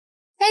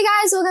Hey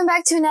guys, welcome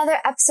back to another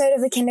episode of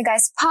the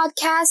Kindergeist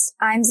podcast.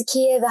 I'm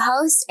Zakia, the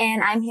host,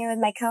 and I'm here with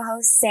my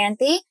co-host,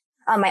 Xanthi.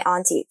 My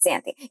auntie,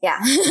 Xanthi. Yeah.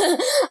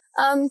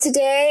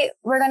 Today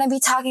we're going to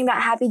be talking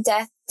about Happy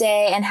Death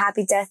Day and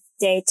Happy Death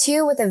Day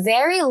 2 with a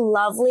very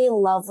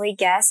lovely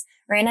guest,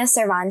 Reina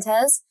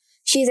Cervantes.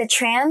 She's a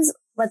trans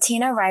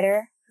Latina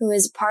writer who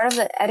is part of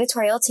the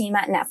editorial team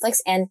at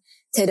Netflix and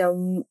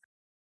Tudum.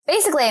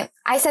 Basically,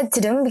 I said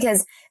Tudum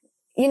because,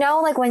 you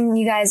know, like when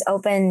you guys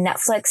open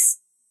Netflix,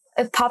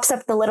 it pops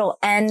up the little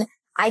N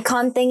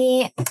icon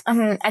thingy.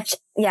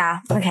 Yeah.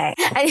 Okay.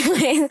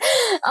 Anyways,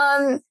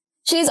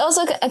 she's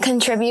also a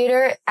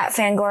contributor at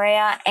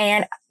Fangoria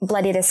and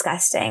Bloody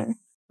Disgusting.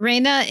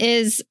 Reina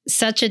is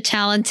such a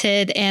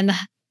talented and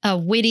a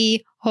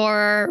witty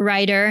horror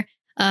writer.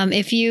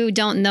 If you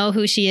don't know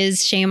who she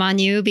is, shame on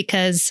you,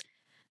 because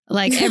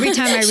like every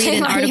time I read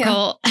an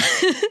article,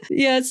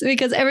 yes,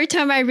 because every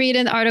time I read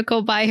an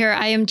article by her,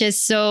 I am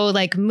just so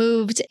like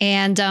moved.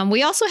 And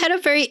we also had a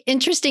very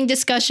interesting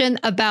discussion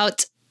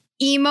about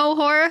emo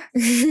horror.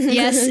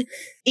 Yes,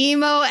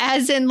 emo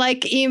as in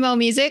like emo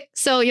music.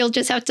 So you'll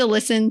just have to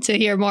listen to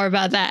hear more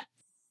about that.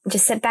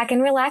 Just sit back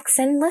and relax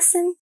and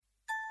listen.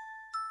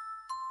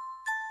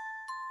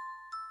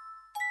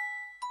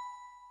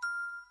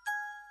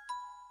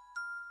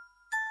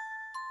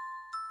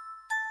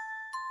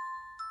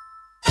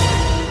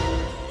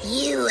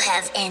 You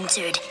have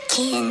entered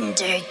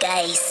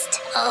Kindergeist,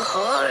 a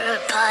horror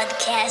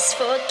podcast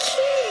for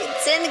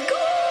kids and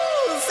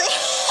ghouls.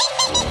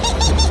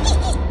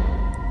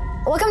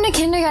 Welcome to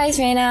Kindergeist,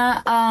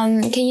 Reina.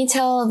 Can you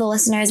tell the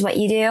listeners what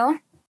you do?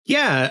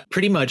 Yeah,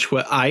 pretty much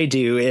what I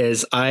do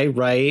is I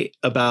write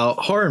about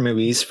horror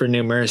movies for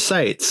numerous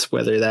sites,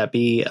 whether that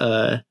be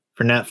for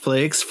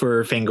Netflix,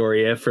 for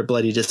Fangoria, for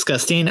Bloody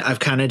Disgusting. I've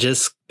kind of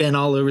just been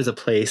all over the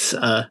place.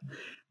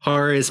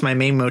 Horror is my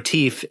main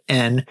motif,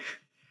 and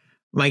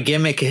my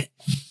gimmick,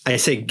 I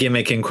say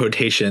gimmick in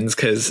quotations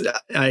because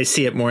I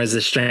see it more as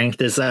a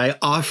strength, is I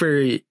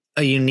offer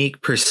a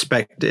unique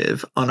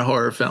perspective on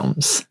horror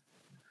films.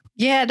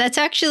 Yeah, that's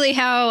actually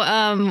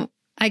how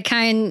I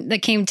kind of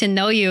came to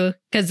know you,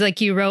 because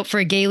like you wrote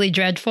for Gaily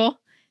Dreadful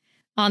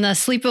on a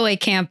sleepaway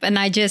camp, and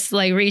I just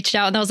like reached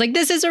out and I was like,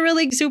 this is a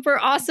really super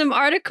awesome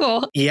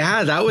article.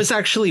 Yeah, that was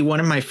actually one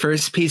of my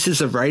first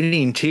pieces of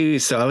writing too.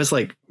 So I was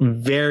like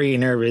very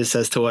nervous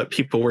as to what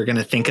people were going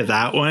to think of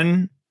that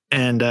one.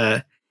 And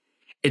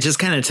it just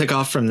kind of took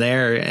off from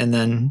there. And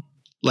then,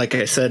 like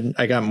I said,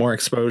 I got more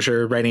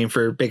exposure writing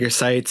for bigger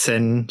sites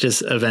and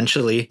just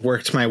eventually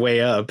worked my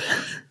way up.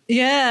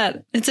 Yeah,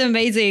 it's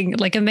amazing,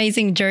 like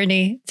amazing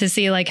journey to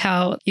see like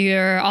how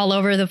you're all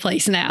over the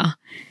place now.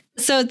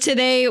 So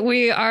today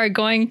we are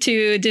going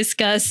to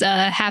discuss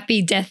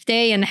Happy Death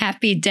Day and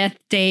Happy Death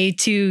Day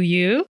to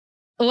You.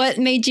 What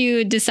made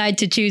you decide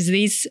to choose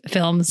these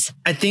films?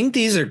 I think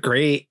these are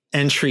great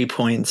entry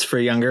points for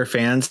younger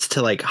fans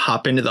to like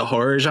hop into the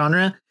horror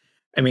genre.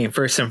 I mean,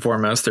 first and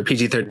foremost, they're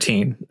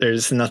PG-13.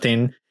 There's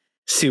nothing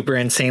super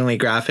insanely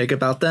graphic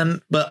about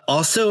them, but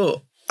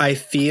also I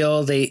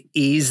feel they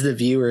ease the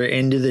viewer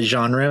into the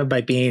genre by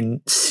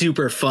being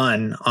super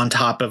fun on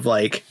top of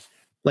like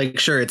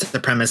sure, it's the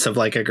premise of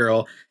like a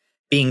girl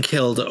being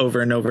killed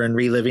over and over and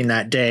reliving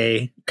that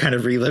day, kind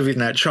of reliving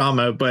that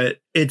trauma, but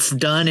it's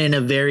done in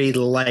a very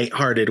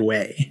lighthearted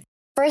way.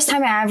 First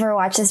time I ever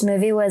watched this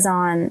movie was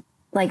on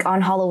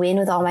Halloween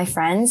with all my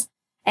friends.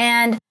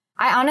 And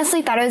I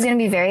honestly thought it was going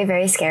to be very,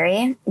 very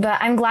scary, but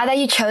I'm glad that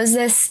you chose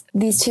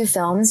these two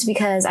films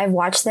because I've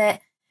watched it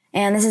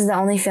and this is the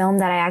only film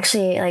that I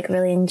actually like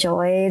really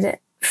enjoyed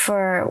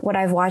for what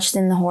I've watched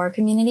in the horror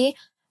community.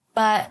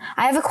 But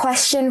I have a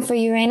question for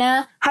you,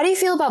 Reina. How do you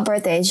feel about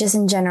birthdays just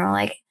in general?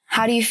 Like,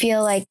 how do you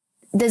feel like,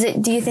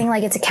 do you think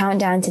like it's a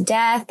countdown to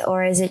death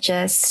or is it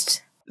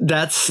just...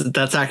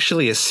 That's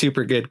actually a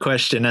super good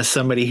question as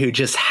somebody who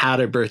just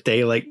had a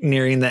birthday like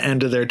nearing the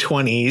end of their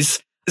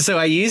 20s. So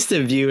I used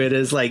to view it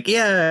as like,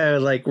 yeah,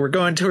 like we're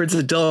going towards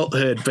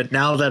adulthood. But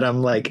now that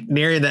I'm like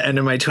nearing the end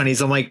of my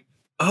 20s, I'm like,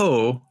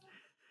 oh,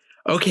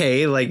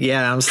 okay. Like,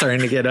 yeah, I'm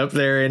starting to get up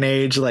there in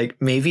age. Like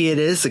maybe it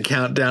is a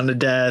countdown to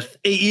death.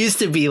 It used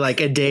to be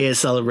like a day of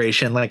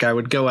celebration. Like I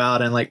would go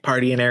out and like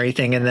party and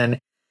everything. And then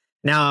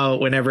now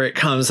whenever it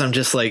comes, I'm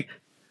just like,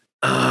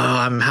 oh,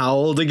 I'm how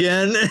old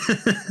again?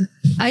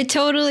 I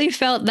totally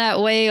felt that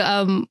way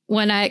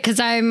because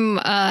I'm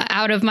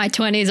out of my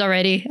 20s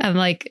already. I'm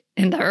like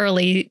in the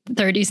early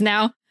 30s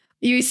now.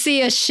 You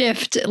see a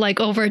shift like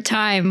over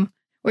time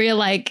where you're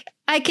like,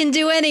 I can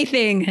do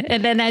anything.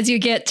 And then as you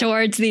get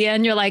towards the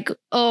end, you're like,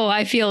 oh,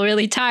 I feel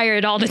really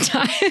tired all the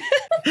time.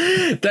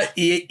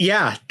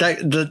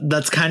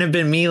 That's kind of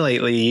been me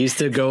lately. Used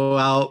to go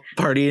out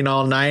partying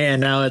all night.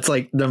 And now it's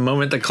like the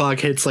moment the clock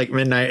hits like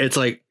midnight, it's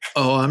like,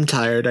 oh, I'm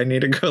tired. I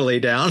need to go lay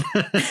down.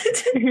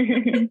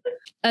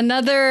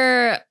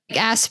 Another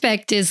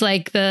aspect is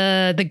like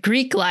the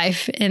Greek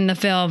life in the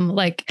film.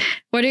 Like,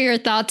 what are your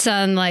thoughts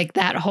on like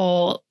that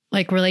whole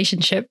like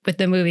relationship with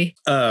the movie?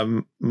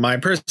 My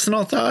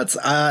personal thoughts.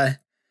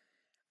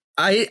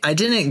 I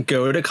didn't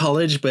go to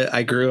college, but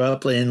I grew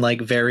up in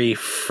like very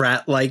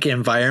frat-like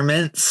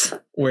environments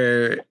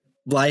where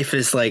life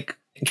is like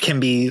can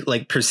be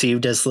like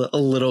perceived as a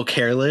little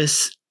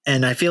careless.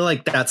 And I feel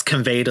like that's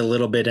conveyed a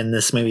little bit in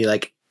this movie.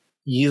 Like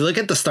you look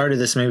at the start of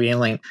this movie and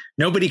like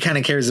nobody kind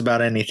of cares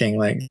about anything,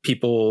 like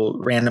people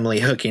randomly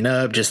hooking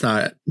up, just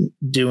not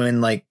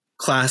doing like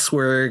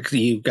classwork.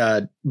 You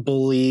got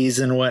bullies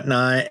and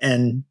whatnot.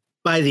 And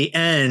by the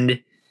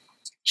end,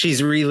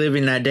 she's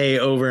reliving that day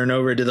over and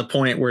over to the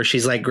point where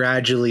she's like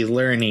gradually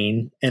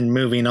learning and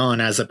moving on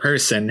as a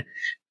person,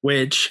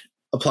 which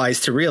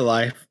applies to real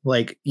life.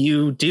 Like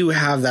you do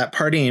have that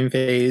partying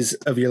phase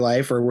of your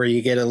life or where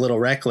you get a little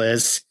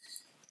reckless,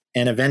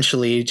 and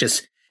eventually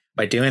just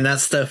by doing that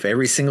stuff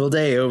every single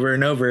day over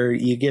and over,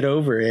 you get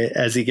over it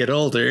as you get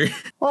older.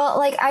 Well,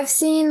 like I've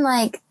seen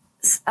like,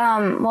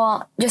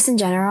 just in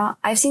general,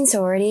 I've seen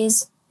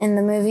sororities in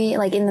the movie,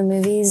 like in the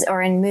movies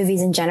or in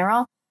movies in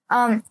general.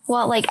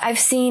 Like I've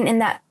seen in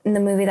the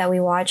movie that we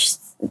watched,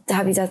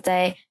 Happy Death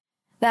Day,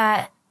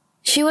 that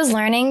she was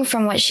learning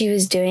from what she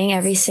was doing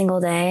every single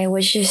day,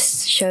 which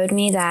just showed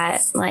me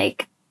that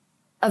like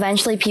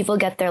eventually people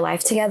get their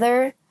life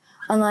together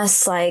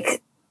unless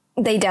like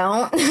they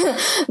don't.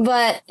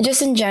 But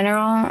just in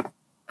general,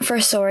 for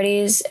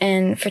sororities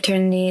and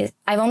fraternities,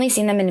 I've only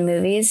seen them in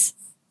movies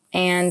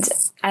and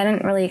I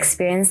didn't really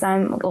experience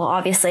them. Well,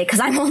 obviously, because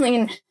I'm only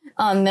in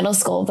middle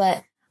school,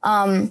 but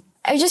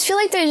I just feel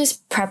like they're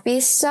just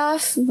preppy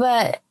stuff.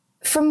 But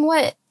from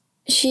what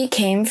she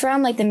came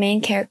from, like the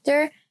main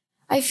character,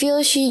 I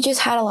feel she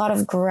just had a lot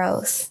of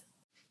growth.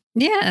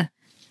 Yeah.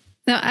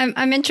 No,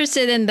 I'm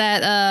interested in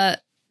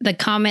that. The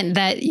comment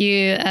that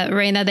you,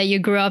 Reina, that you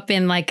grew up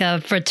in like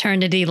a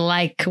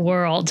fraternity-like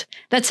world.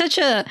 That's such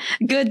a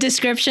good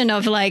description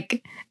of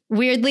like,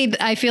 weirdly,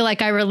 I feel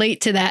like I relate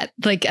to that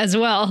like as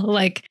well.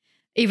 Like,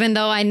 even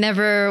though I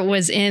never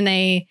was in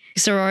a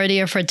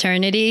sorority or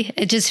fraternity,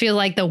 it just feels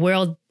like the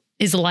world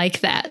is like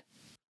that.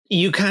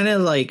 You kind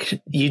of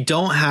like, you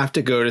don't have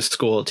to go to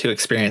school to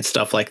experience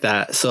stuff like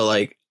that. So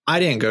like, I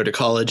didn't go to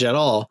college at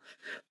all,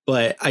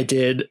 but I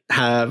did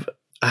have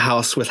a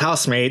house with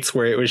housemates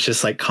where it was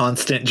just like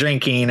constant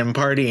drinking and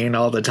partying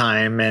all the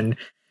time and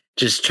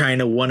just trying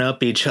to one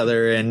up each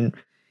other and,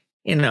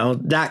 you know,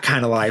 that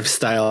kind of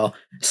lifestyle.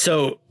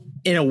 So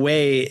in a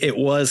way it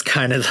was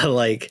kind of the,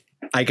 like,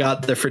 I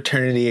got the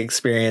fraternity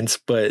experience,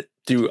 but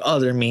through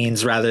other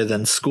means rather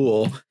than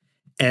school.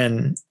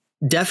 And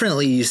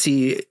definitely you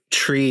see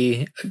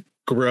Tree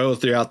grow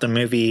throughout the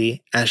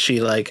movie as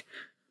she like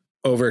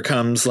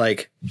overcomes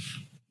like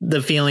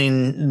the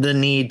feeling, the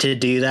need to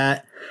do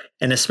that.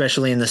 And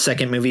especially in the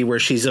second movie where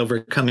she's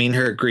overcoming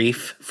her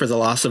grief for the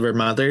loss of her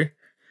mother.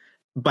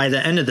 By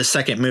the end of the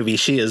second movie,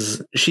 she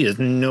is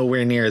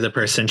nowhere near the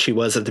person she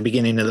was at the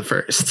beginning of the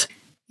first.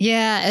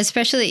 Yeah,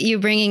 especially you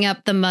bringing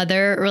up the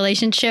mother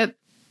relationship.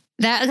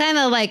 That kind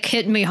of like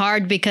hit me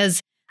hard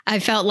because I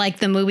felt like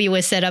the movie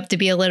was set up to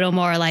be a little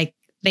more like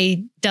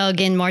they dug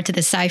in more to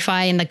the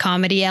sci-fi and the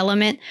comedy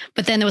element.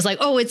 But then it was like,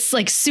 oh, it's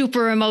like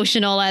super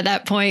emotional at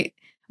that point,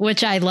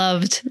 which I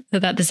loved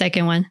about the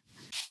second one.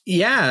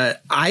 Yeah,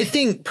 I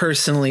think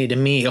personally to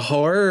me,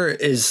 horror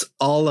is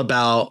all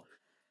about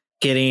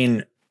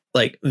getting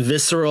like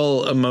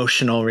visceral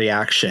emotional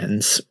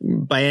reactions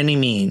by any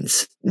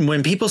means.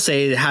 When people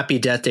say Happy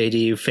Death Day to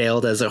you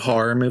failed as a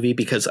horror movie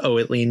because, oh,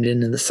 it leaned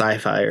into the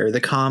sci-fi or the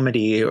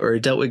comedy or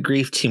dealt with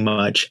grief too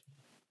much.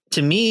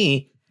 To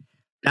me,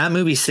 that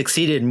movie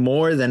succeeded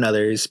more than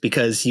others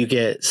because you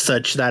get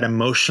such that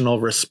emotional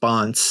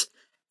response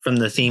from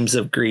the themes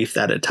of grief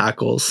that it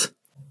tackles.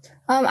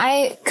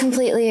 I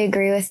completely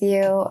agree with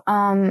you.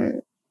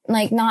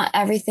 Like not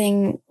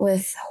everything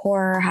with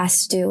horror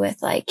has to do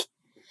with like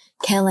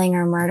killing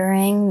or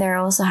murdering. There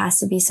also has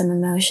to be some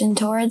emotion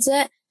towards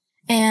it.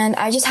 And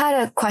I just had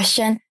a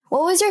question.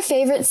 What was your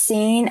favorite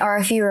scene, or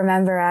if you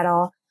remember at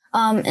all,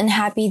 in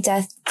Happy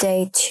Death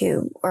Day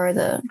 2 or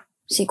the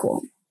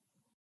sequel?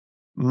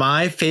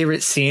 My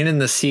favorite scene in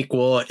the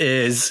sequel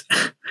is...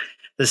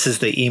 This is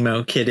the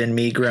emo kid in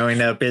me growing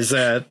up, is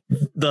the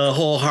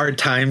whole Hard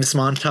Times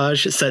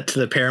montage set to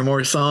the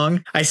Paramore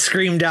song. I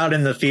screamed out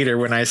in the theater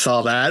when I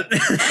saw that.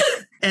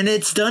 And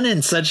it's done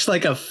in such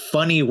like a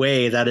funny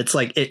way that it's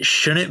like, it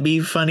shouldn't be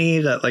funny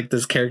that like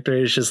this character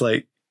is just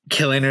like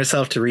killing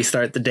herself to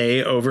restart the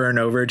day over and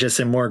over,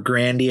 just in more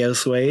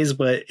grandiose ways.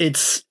 But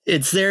it's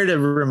there to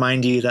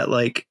remind you that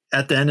like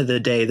at the end of the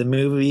day, the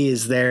movie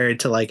is there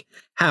to like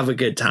have a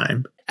good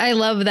time. I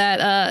love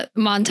that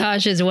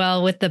montage as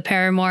well with the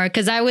Paramore,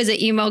 because I was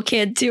an emo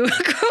kid too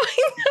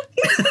growing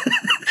up.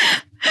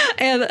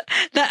 And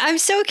I'm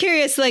so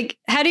curious, like,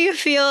 how do you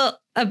feel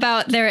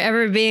about there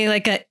ever being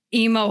like a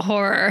emo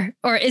horror?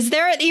 Or is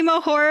there an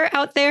emo horror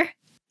out there?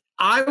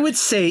 I would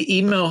say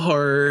emo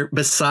horror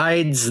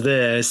besides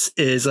this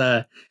is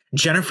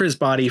Jennifer's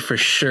Body for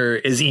sure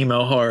is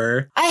emo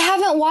horror. I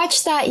haven't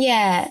watched that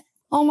yet.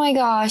 Oh my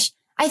gosh.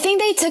 I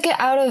think they took it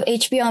out of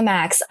HBO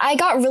Max. I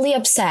got really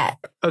upset.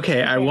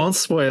 Okay, I won't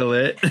spoil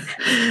it.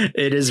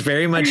 It is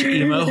very much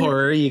emo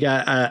horror. You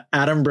got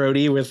Adam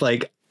Brody with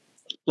like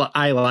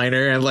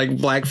eyeliner and like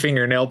black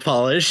fingernail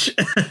polish.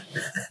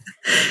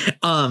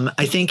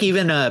 I think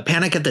even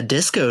Panic at the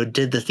Disco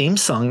did the theme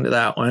song to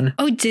that one.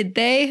 Oh, did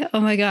they? Oh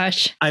my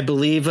gosh. I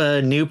believe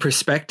New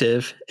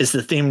Perspective is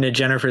the theme to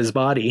Jennifer's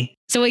Body.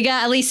 So we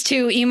got at least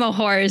 2 emo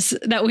horrors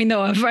that we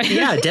know of, right?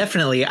 Yeah,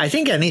 definitely. I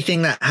think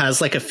anything that has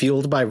like a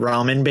Fueled by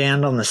Ramen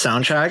band on the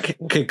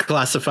soundtrack could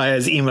classify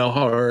as emo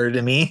horror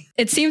to me.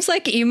 It seems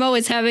like emo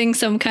is having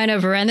some kind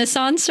of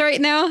renaissance right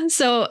now.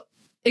 So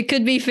it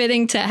could be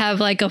fitting to have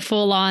like a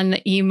full-on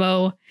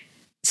emo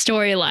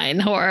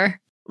storyline horror.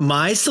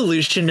 My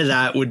solution to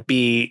that would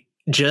be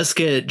just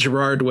get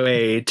Gerard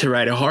Way to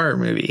write a horror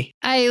movie.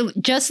 I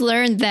just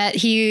learned that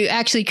he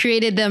actually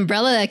created the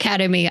Umbrella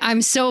Academy.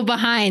 I'm so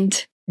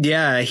behind.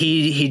 Yeah,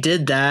 he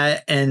did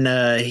that. And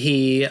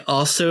he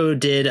also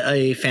did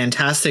a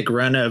fantastic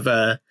run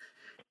of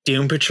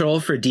Doom Patrol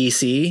for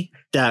DC.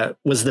 That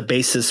was the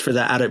basis for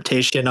the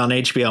adaptation on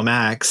HBO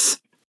Max.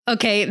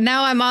 Okay,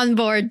 now I'm on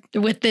board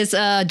with this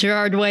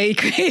Gerard Way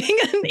creating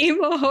an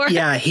emo horror.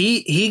 Yeah,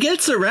 he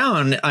gets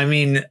around. I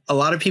mean, a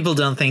lot of people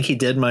don't think he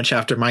did much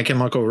after My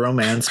Chemical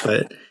Romance,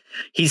 but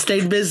he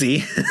stayed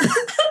busy.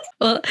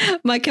 Well,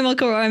 My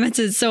Chemical Romance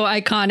is so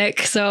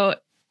iconic, so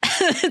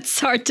it's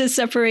hard to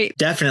separate.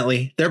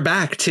 Definitely. They're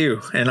back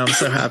too, and I'm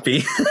so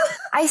happy.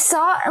 I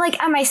saw,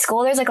 like, at my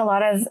school, there's like a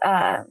lot of,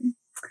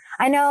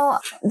 I know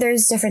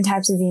there's different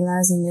types of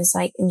emos and just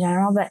like in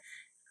general, but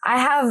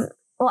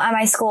at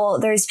my school,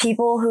 there's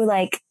people who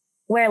like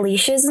wear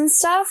leashes and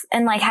stuff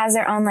and like has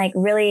their own like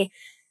really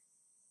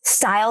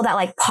style that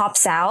like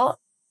pops out,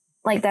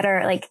 like that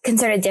are like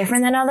considered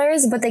different than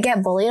others, but they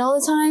get bullied all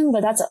the time.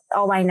 But that's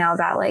all I know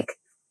about like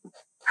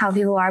how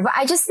people are. But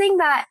I just think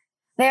that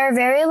they're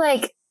very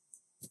like,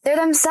 they're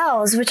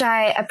themselves, which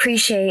I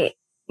appreciate,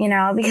 you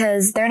know,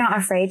 because they're not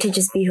afraid to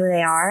just be who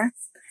they are.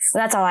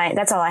 But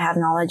that's all I have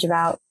knowledge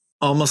about.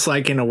 Almost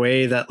like in a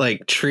way that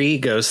like Tree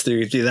goes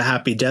through the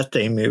Happy Death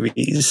Day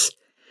movies.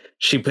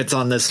 She puts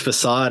on this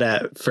facade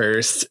at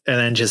first and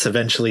then just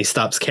eventually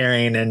stops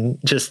caring and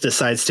just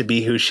decides to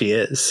be who she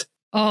is.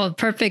 Oh,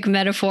 perfect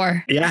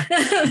metaphor. Yeah.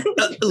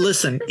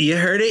 Listen, you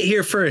heard it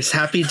here first.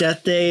 Happy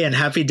Death Day and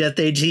Happy Death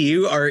Day to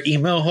You are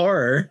emo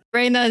horror.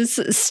 Reina's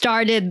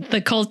started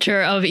the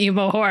culture of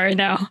emo horror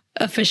now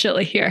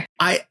officially here.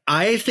 I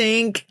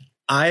think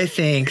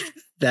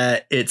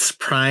that it's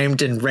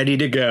primed and ready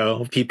to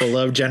go. People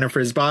love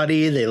Jennifer's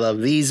Body. They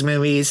love these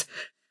movies.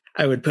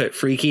 I would put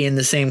Freaky in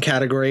the same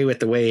category with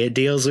the way it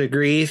deals with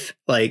grief.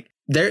 Like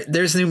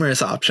there's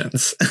numerous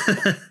options.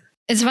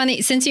 It's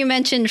funny, since you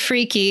mentioned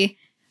Freaky,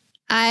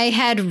 I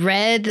had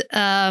read,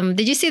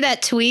 did you see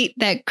that tweet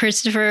that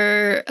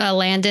Christopher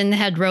Landon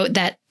had wrote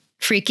that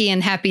Freaky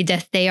and Happy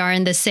Death Day are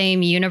in the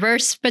same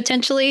universe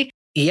potentially?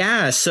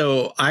 Yeah,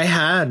 so I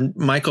had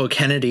Michael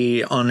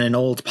Kennedy on an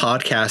old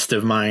podcast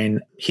of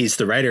mine. He's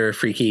the writer of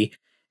Freaky.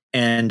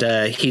 And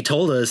he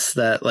told us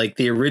that like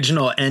the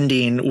original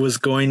ending was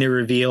going to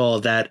reveal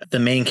that the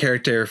main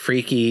character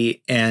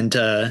Freaky and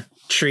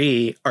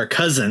Tree are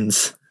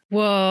cousins.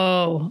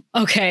 Whoa.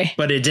 Okay.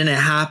 But it didn't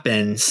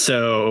happen.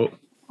 So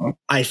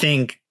I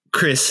think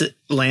Chris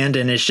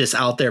Landon is just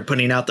out there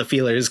putting out the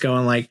feelers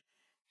going like,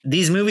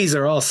 these movies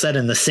are all set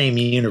in the same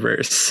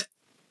universe.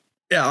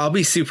 Yeah, I'll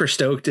be super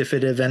stoked if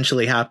it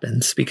eventually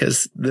happens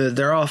because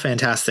they're all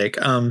fantastic.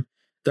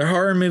 They're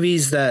horror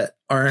movies that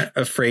aren't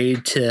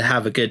afraid to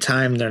have a good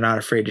time. They're not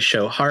afraid to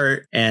show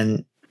heart.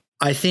 And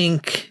I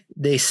think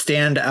they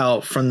stand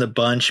out from the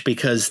bunch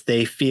because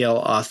they feel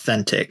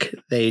authentic.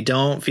 They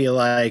don't feel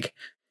like,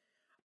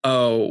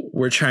 oh,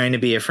 we're trying to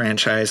be a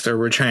franchise or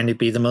we're trying to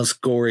be the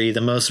most gory,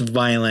 the most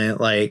violent.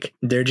 Like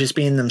they're just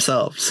being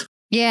themselves.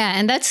 Yeah,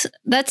 and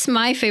that's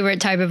my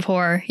favorite type of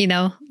horror, you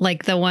know,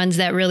 like the ones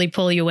that really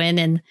pull you in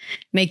and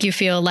make you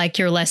feel like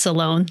you're less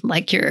alone,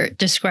 like you're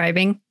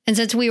describing. And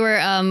since we were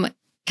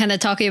kind of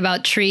talking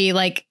about Tree,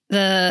 like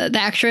the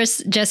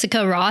actress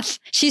Jessica Roth,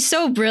 she's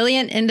so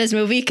brilliant in this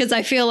movie because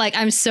I feel like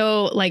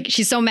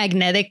she's so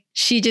magnetic.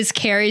 She just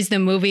carries the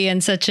movie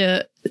in such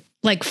a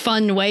like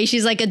fun way.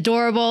 She's like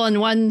adorable in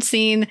one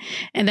scene,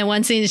 and then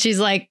one scene she's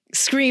like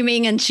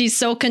screaming, and she's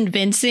so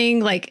convincing.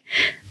 Like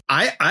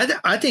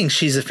I think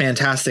she's a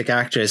fantastic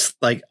actress.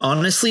 Like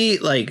honestly,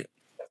 like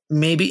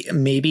maybe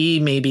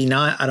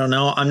not. I don't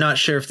know. I'm not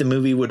sure if the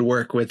movie would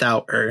work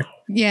without her.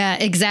 Yeah,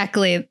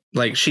 exactly.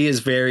 Like she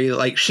is very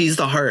like she's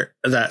the heart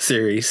of that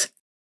series.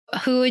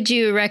 Who would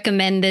you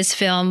recommend this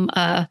film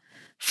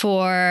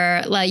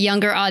for like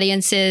younger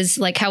audiences?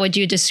 Like how would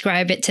you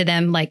describe it to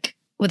them, like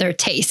with their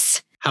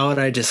tastes? How would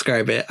I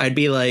describe it? I'd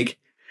be like,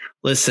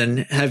 listen,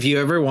 have you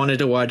ever wanted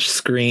to watch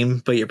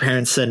Scream, but your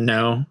parents said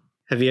no?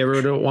 Have you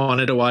ever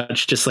wanted to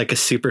watch just like a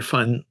super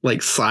fun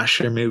like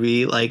slasher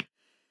movie? Like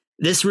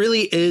this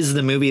really is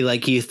the movie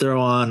like you throw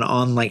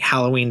on like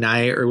Halloween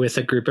night or with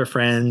a group of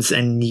friends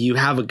and you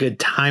have a good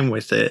time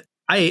with it.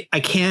 I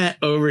can't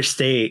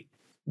overstate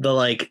the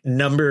like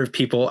number of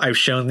people I've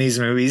shown these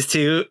movies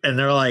to and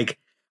they're like,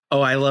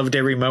 oh, I loved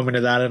every moment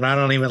of that. And I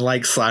don't even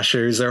like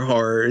slashers or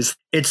horrors.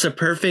 It's a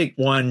perfect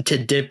one to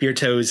dip your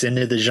toes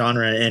into the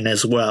genre in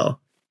as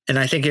well. And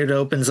I think it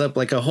opens up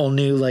like a whole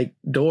new like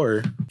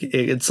door.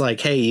 It's like,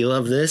 hey, you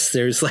love this?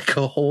 There's like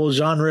a whole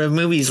genre of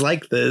movies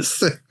like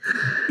this.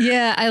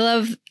 Yeah, I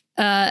love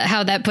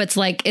how that puts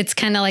like, it's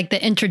kind of like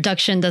the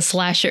introduction to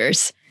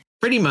slashers.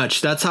 Pretty much.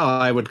 That's how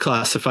I would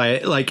classify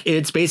it. Like,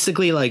 it's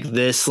basically like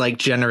this, like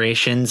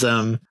generation's,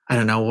 I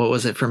don't know, what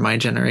was it for my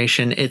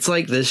generation? It's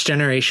like this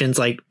generation's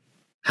like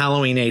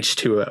Halloween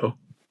H2O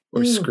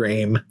or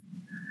Scream.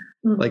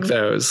 Like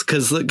those,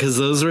 because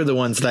those were the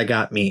ones that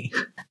got me.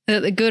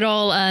 The good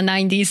old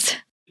 90s.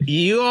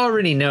 You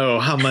already know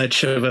how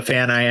much of a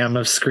fan I am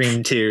of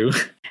Scream 2.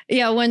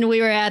 Yeah, when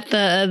we were at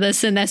the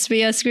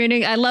Cinespia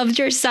screening, I loved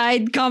your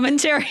side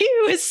commentary.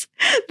 It was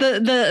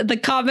the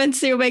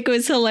comments you make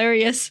was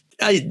hilarious.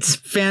 It's a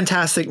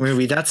fantastic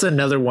movie. That's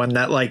another one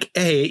that like,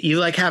 hey, you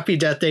like Happy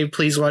Death Day?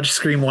 Please watch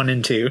Scream 1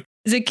 and 2.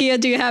 Zakia,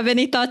 do you have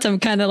any thoughts? I'm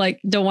kind of like,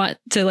 don't want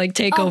to like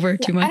take over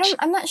too much.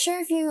 I'm not sure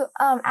if you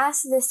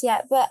asked this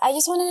yet, but I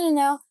just wanted to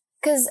know,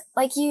 because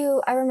like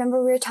I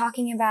remember we were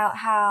talking about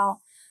how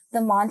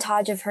the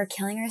montage of her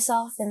killing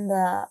herself in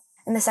the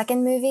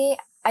second movie.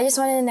 I just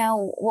wanted to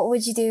know, what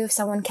would you do if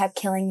someone kept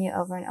killing you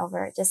over and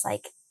over? Just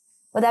like,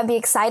 would that be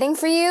exciting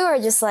for you, or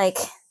just like...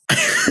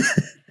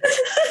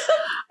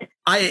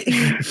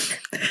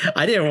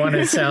 I didn't want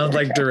to sound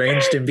like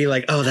deranged and be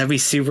like, oh, that'd be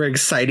super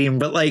exciting.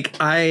 But like,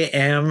 I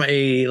am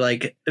a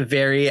like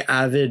very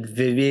avid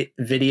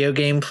video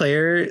game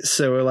player.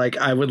 So like,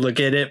 I would look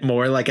at it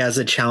more like as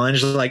a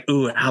challenge, like,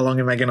 ooh, how long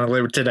am I going to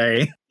live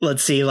today?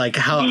 Let's see like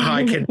how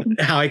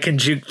I can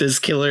juke this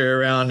killer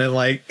around and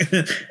like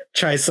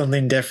try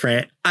something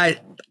different. I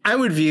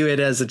would view it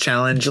as a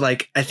challenge.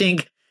 Like, I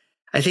think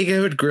I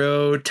would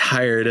grow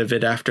tired of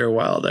it after a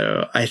while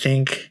though. I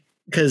think,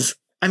 because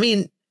I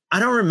mean, I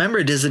don't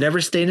remember. Does it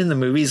ever state in the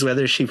movies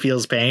whether she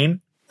feels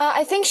pain?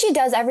 I think she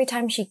does every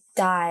time she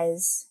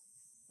dies,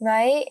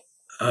 right?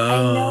 Oh.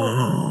 I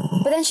know,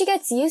 but then she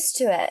gets used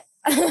to it.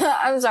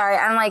 I'm sorry.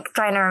 I'm like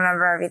trying to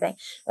remember everything,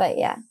 but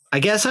yeah. I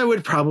guess I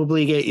would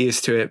probably get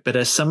used to it. But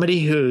as somebody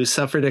who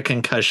suffered a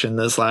concussion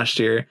this last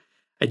year,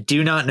 I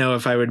do not know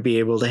if I would be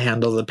able to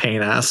handle the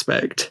pain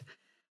aspect.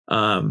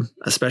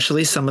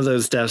 Especially some of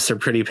those deaths are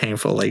pretty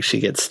painful. Like she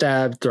gets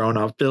stabbed, thrown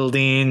off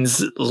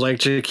buildings,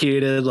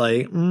 electrocuted,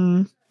 like,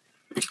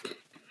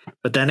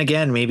 But then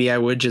again, maybe I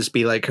would just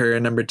be like her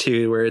in number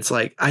 2, where it's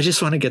like, I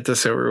just want to get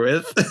this over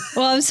with.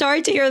 Well, I'm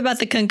sorry to hear about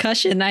the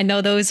concussion. I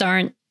know those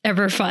aren't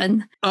ever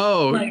fun.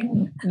 Oh,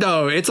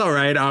 no, it's all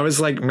right. I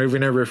was like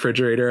moving a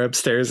refrigerator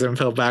upstairs and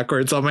fell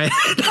backwards on my head.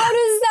 How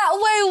does that?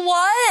 Wait,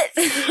 what?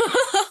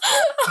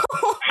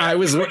 I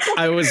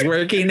was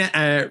working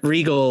at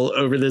Regal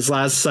over this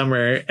last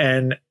summer,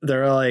 and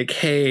they're like,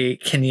 hey,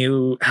 can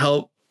you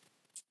help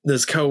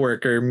this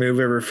coworker move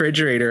a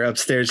refrigerator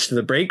upstairs to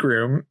the break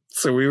room?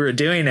 So we were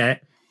doing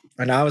it,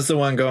 and I was the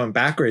one going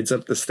backwards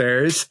up the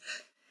stairs,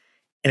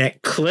 and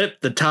it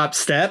clipped the top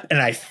step, and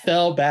I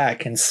fell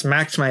back and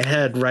smacked my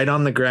head right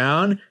on the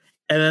ground.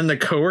 And then the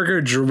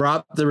coworker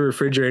dropped the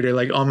refrigerator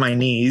like on my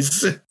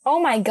knees.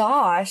 Oh my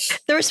gosh.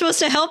 They were supposed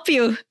to help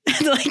you,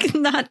 like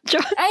not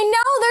drop. I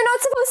know, they're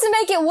not supposed to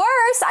make it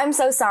worse. I'm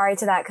so sorry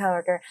to that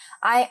coworker.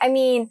 I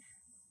mean,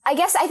 I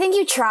guess I think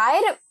you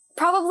tried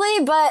probably,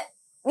 but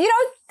you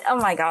know, oh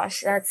my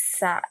gosh, that's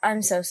sad.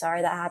 I'm so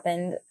sorry that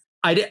happened.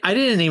 I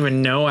didn't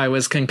even know I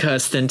was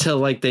concussed until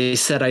like they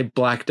said I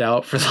blacked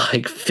out for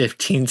like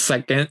 15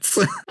 seconds.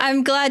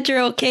 I'm glad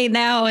you're okay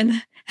now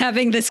and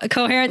having this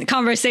coherent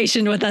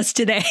conversation with us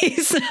today.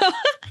 So.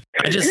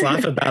 I just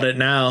laugh about it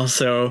now.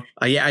 So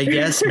yeah, I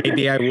guess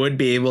maybe I would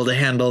be able to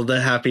handle the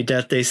Happy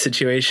Death Day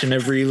situation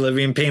of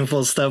reliving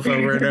painful stuff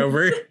over and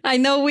over. I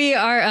know we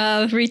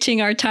are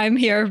reaching our time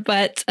here,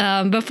 but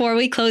before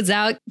we close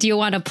out, do you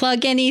want to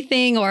plug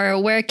anything,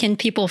 or where can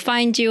people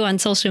find you on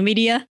social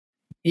media?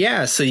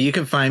 Yeah, so you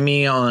can find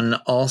me on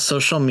all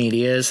social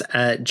medias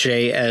at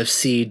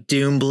JFC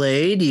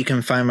Doomblade. You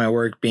can find my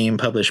work being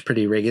published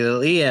pretty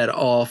regularly at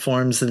all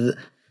different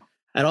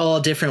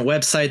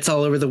websites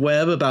all over the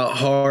web about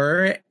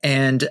horror.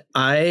 And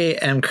I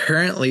am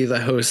currently the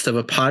host of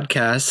a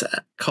podcast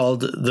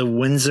called the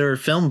Windsor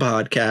Film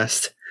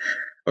Podcast,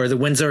 or the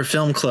Windsor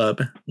Film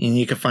Club. And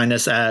you can find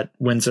us at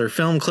Windsor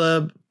Film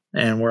Club,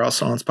 and we're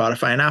also on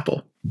Spotify and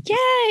Apple.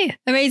 Yay!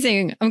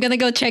 Amazing. I'm going to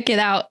go check it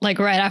out like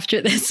right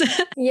after this.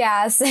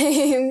 Yeah,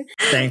 same.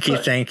 Thank you.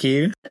 Thank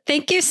you.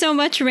 Thank you so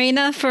much,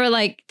 Reina, for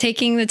like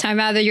taking the time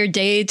out of your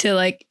day to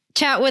like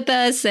chat with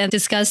us and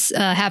discuss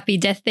Happy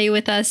Death Day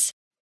with us.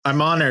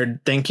 I'm honored.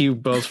 Thank you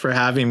both for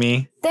having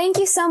me. Thank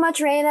you so much,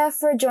 Reina,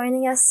 for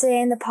joining us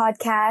today in the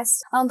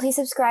podcast. Please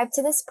subscribe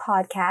to this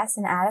podcast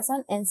and add us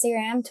on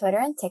Instagram, Twitter,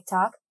 and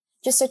TikTok.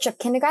 Just search up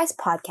Kindergeist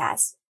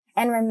Podcast.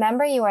 And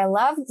remember, you are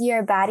loved, you're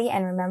a baddie,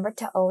 and remember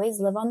to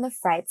always live on the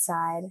fright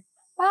side.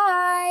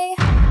 Bye!